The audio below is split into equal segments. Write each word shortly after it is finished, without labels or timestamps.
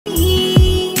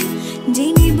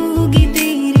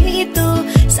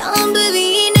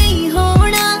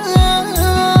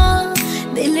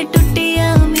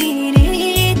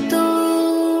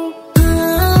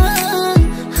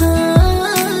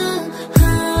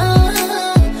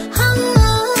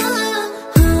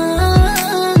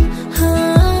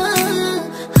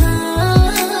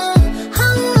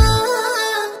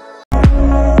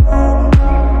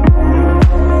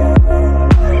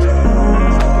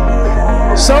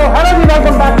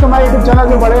Welcome back to my YouTube channel.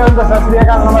 जो बड़े हैं उनको सत श्री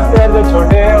अकाल, नमस्ते, और जो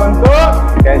छोटे हैं उनको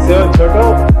कैसे हो छोटो।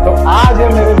 तो आज है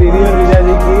मेरे दीदी और जीजा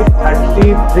जी की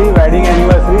 33 वेडिंग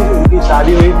एनिवर्सरी। उनकी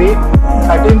शादी हुई थी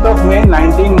 13 मई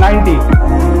 1990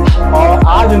 और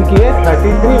आज उनकी है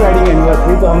 33 वेडिंग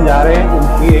एनिवर्सरी। तो हम जा रहे हैं,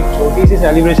 उनकी एक छोटी सी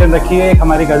सेलिब्रेशन रखी है एक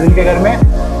हमारी कजिन के घर में।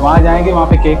 वहाँ जाएंगे, वहाँ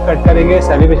पे केक कट करेंगे,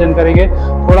 सेलिब्रेशन करेंगे,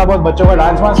 थोड़ा बहुत बच्चों का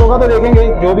डांस वांस होगा तो देखेंगे,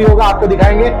 जो भी होगा आपको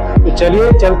दिखाएंगे। तो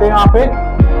चलिए चलते हैं वहाँ पे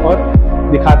और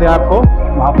दिखाते हैं आपको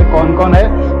वहाँ पे कौन कौन है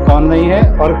कौन नहीं है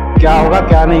और क्या होगा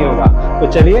क्या नहीं होगा। तो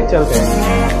चलिए चलते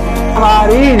हैं।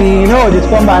 हमारी रीनो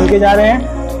जिसको हम बांध के जा रहे हैं,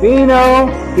 रीनो,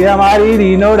 ये हमारी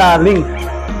रीनो डार्लिंग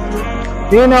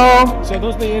रीनो। सो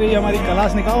दोस्तों ये रही हमारी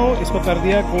क्लास निकाहो, इसको कर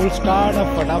दिया कोल्ड स्टार्ट।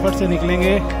 अब फटाफट से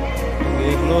निकलेंगे।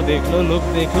 देख लो लुक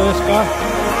देख लो इसका,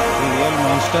 रियल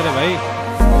मॉन्स्टर है भाई।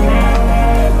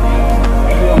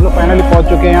 हम लोग फाइनली पहुंच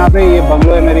चुके हैं यहाँ पे। ये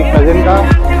बंगलो है मेरी कजिन का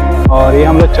और ये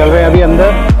हम लोग चल रहे हैं अभी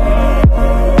अंदर।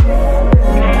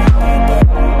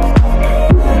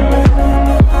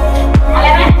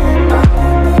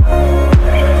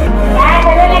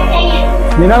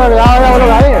 मीना का विवाह हो गया, वो लोग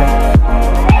आए हैं।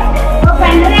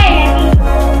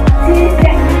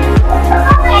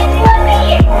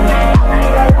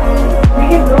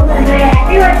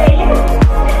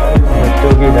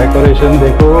 बच्चों की डेकोरेशन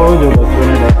देखो, जो बच्चों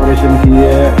ने डेकोरेशन की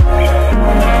है।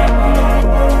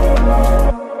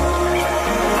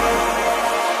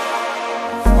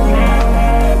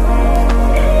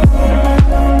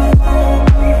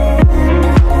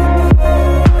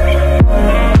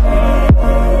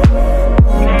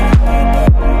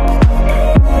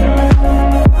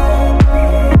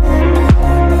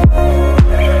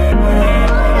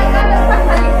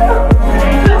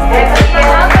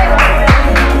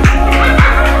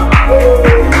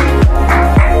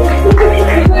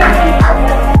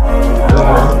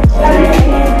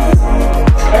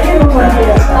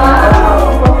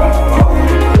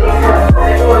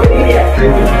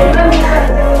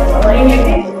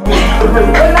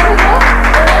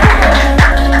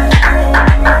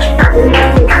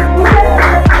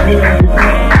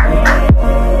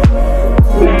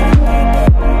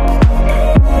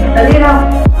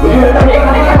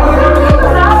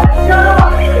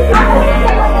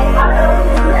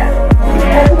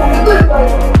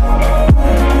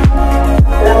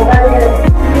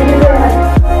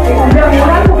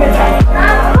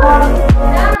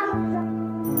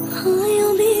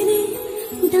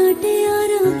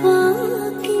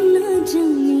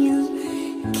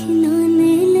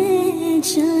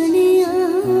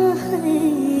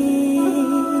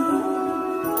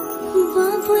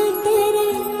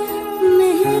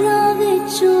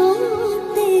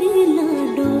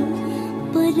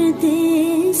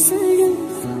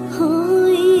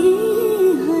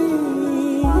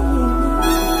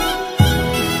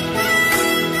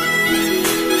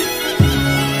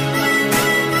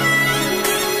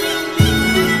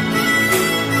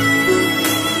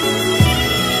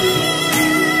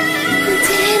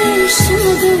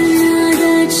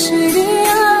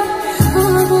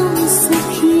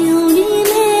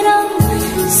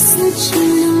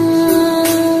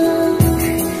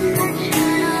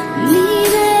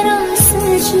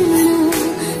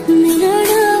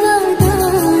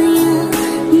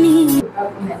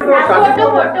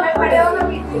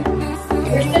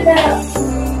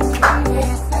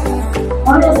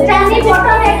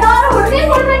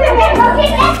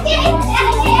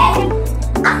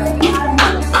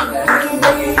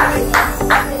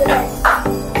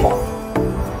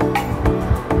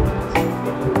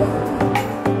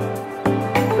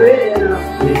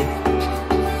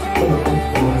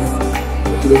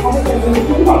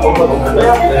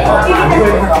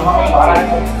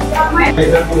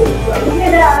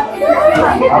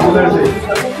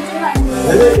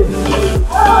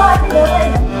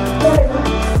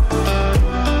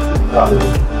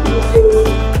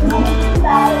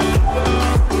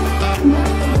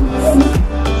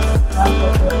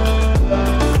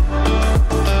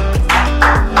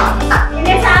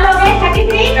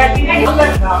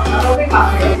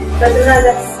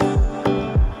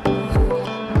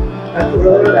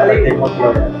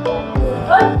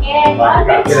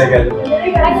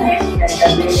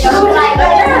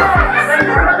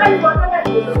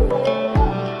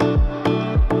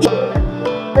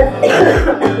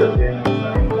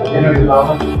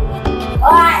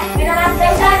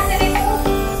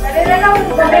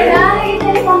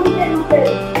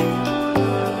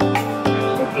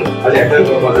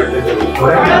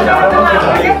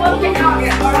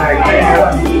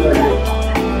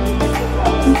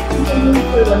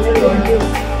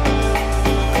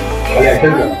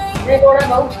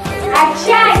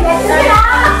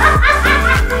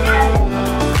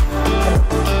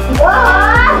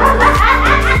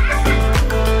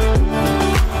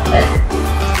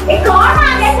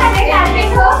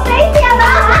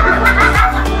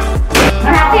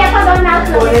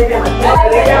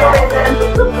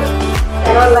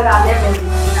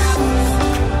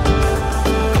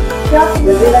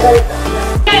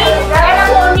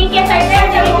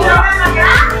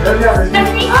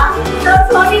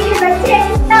 सोनी के बच्चे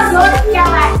इतना जोर किया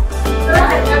है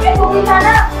वो भी था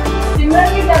ना सिमरन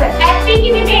की तरह हैप्पी की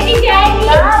भी बेटी जाएगी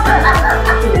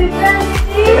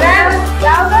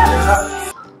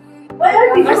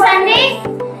संडे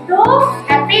तो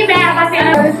हैप्पी मैं आपका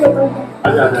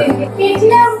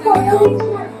खींचना फोटो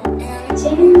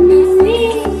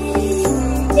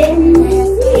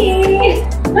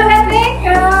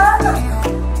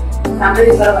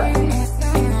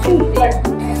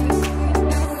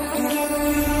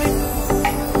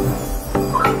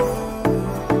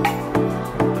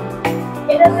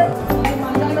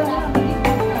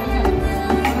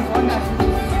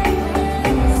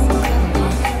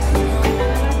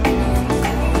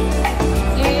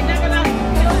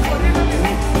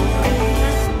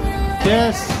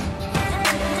Yes.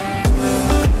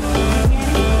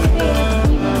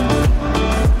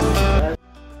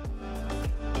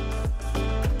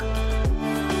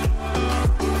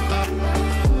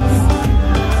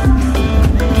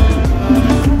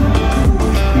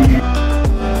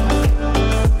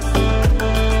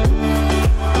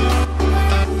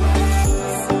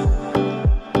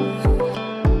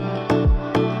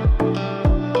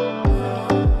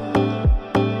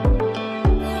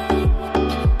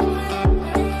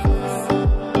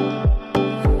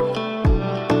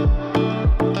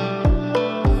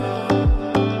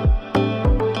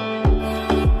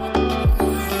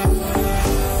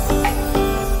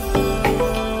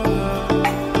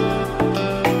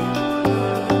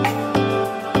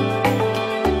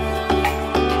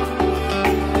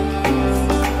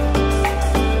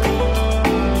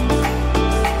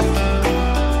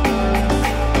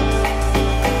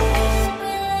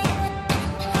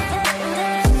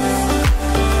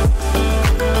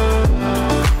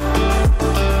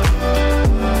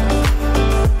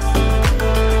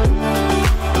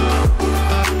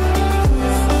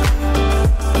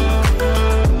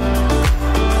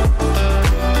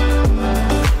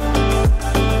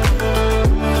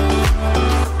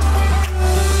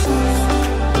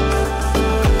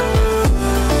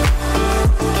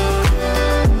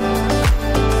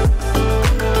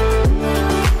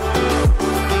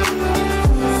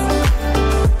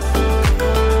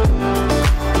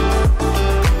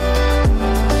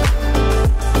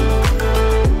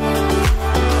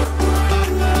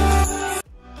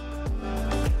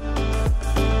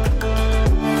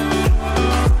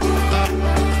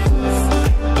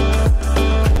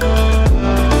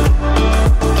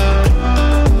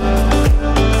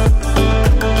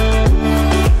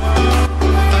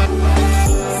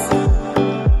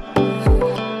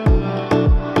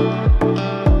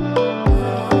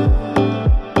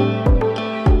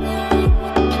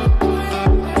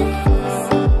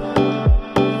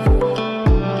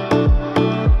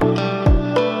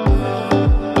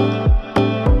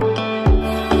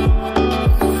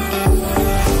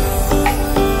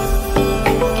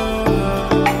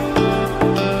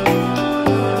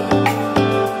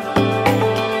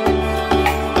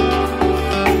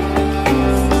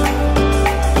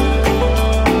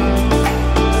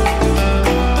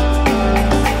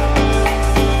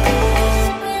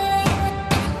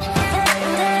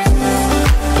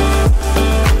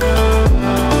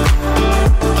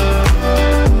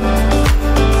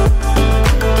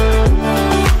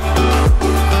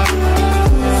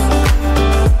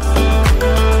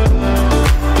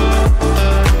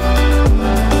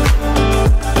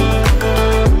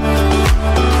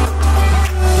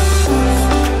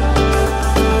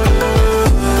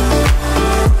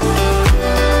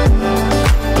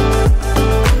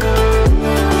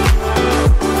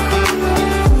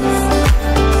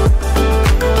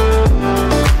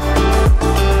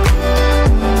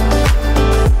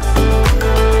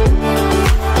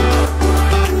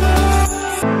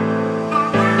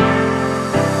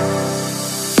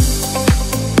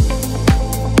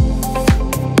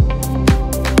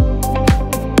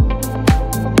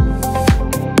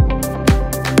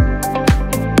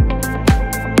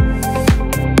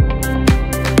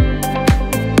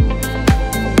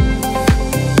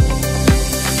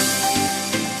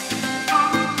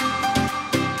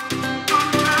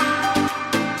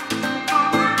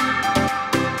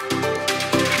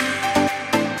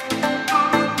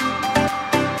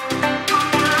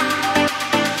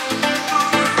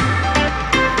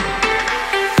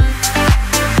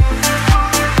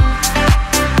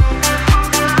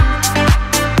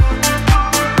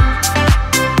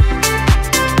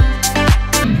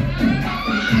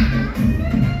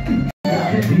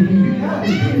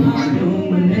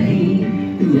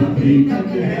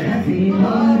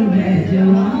 और मैं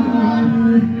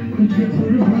जवान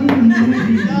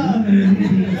कुछ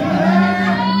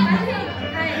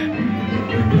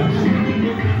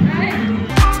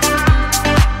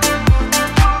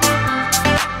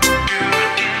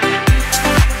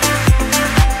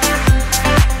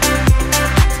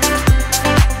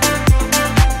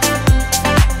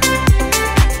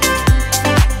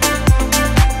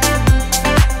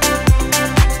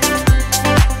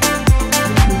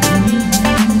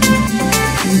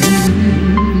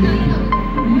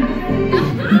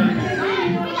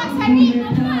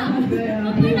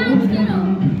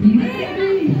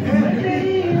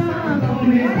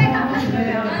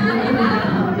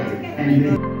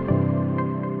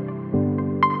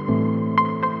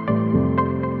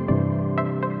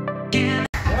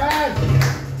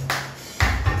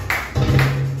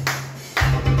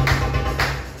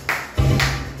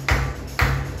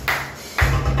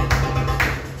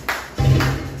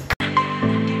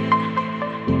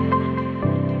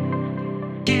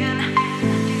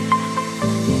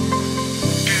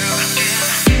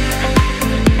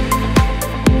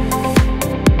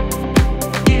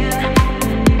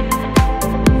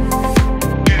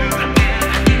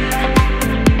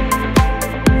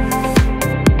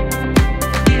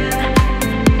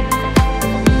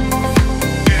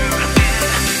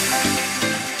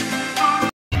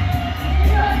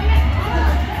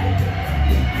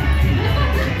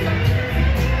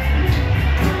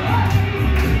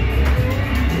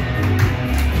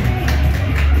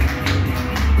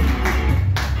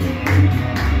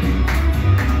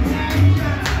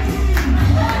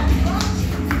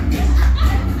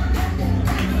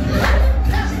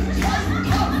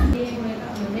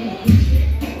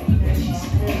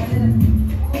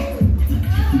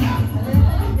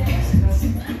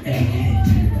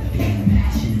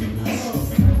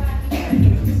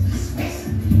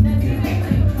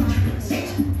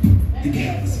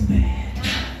was bad.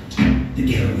 The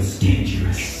ghetto was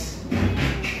dangerous.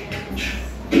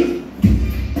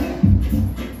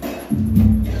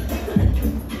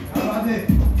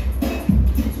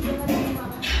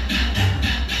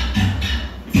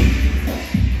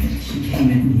 She came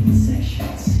at me in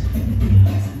sections with the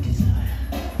eyes of desire.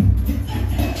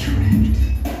 Trapped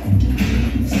and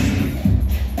confused.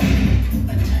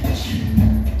 A touch,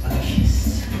 a kiss,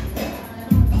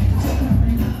 a whisper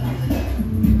in a hug.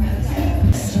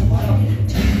 So weird.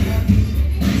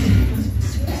 It was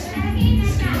whispers I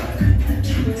could not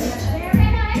trust.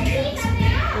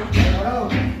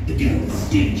 The girl was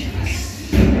dangerous.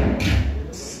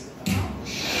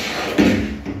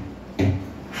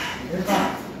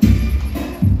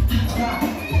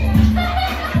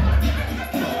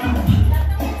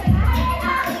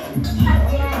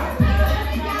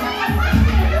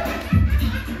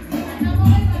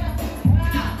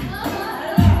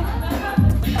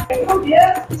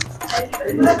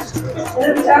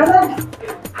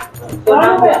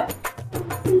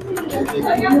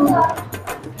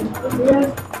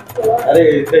 अरे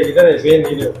इधर है main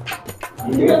video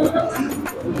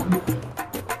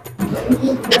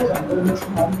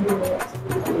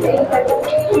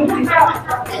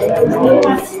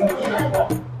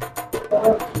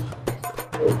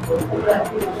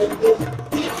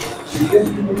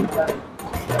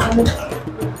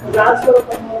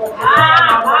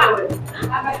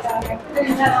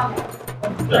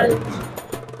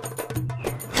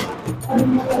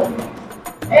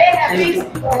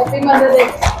happy mother's day.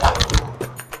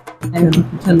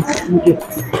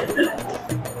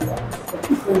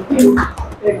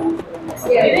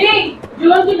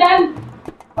 जून की done.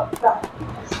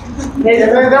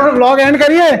 Blog and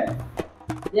करिए।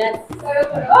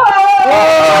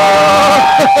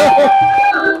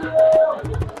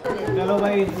 चलो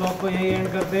भाई इस blog को यही एंड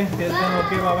करते हैं।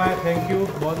 Okay bye bye, thank you,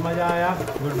 बहुत मजा आया,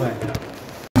 गुड बाय।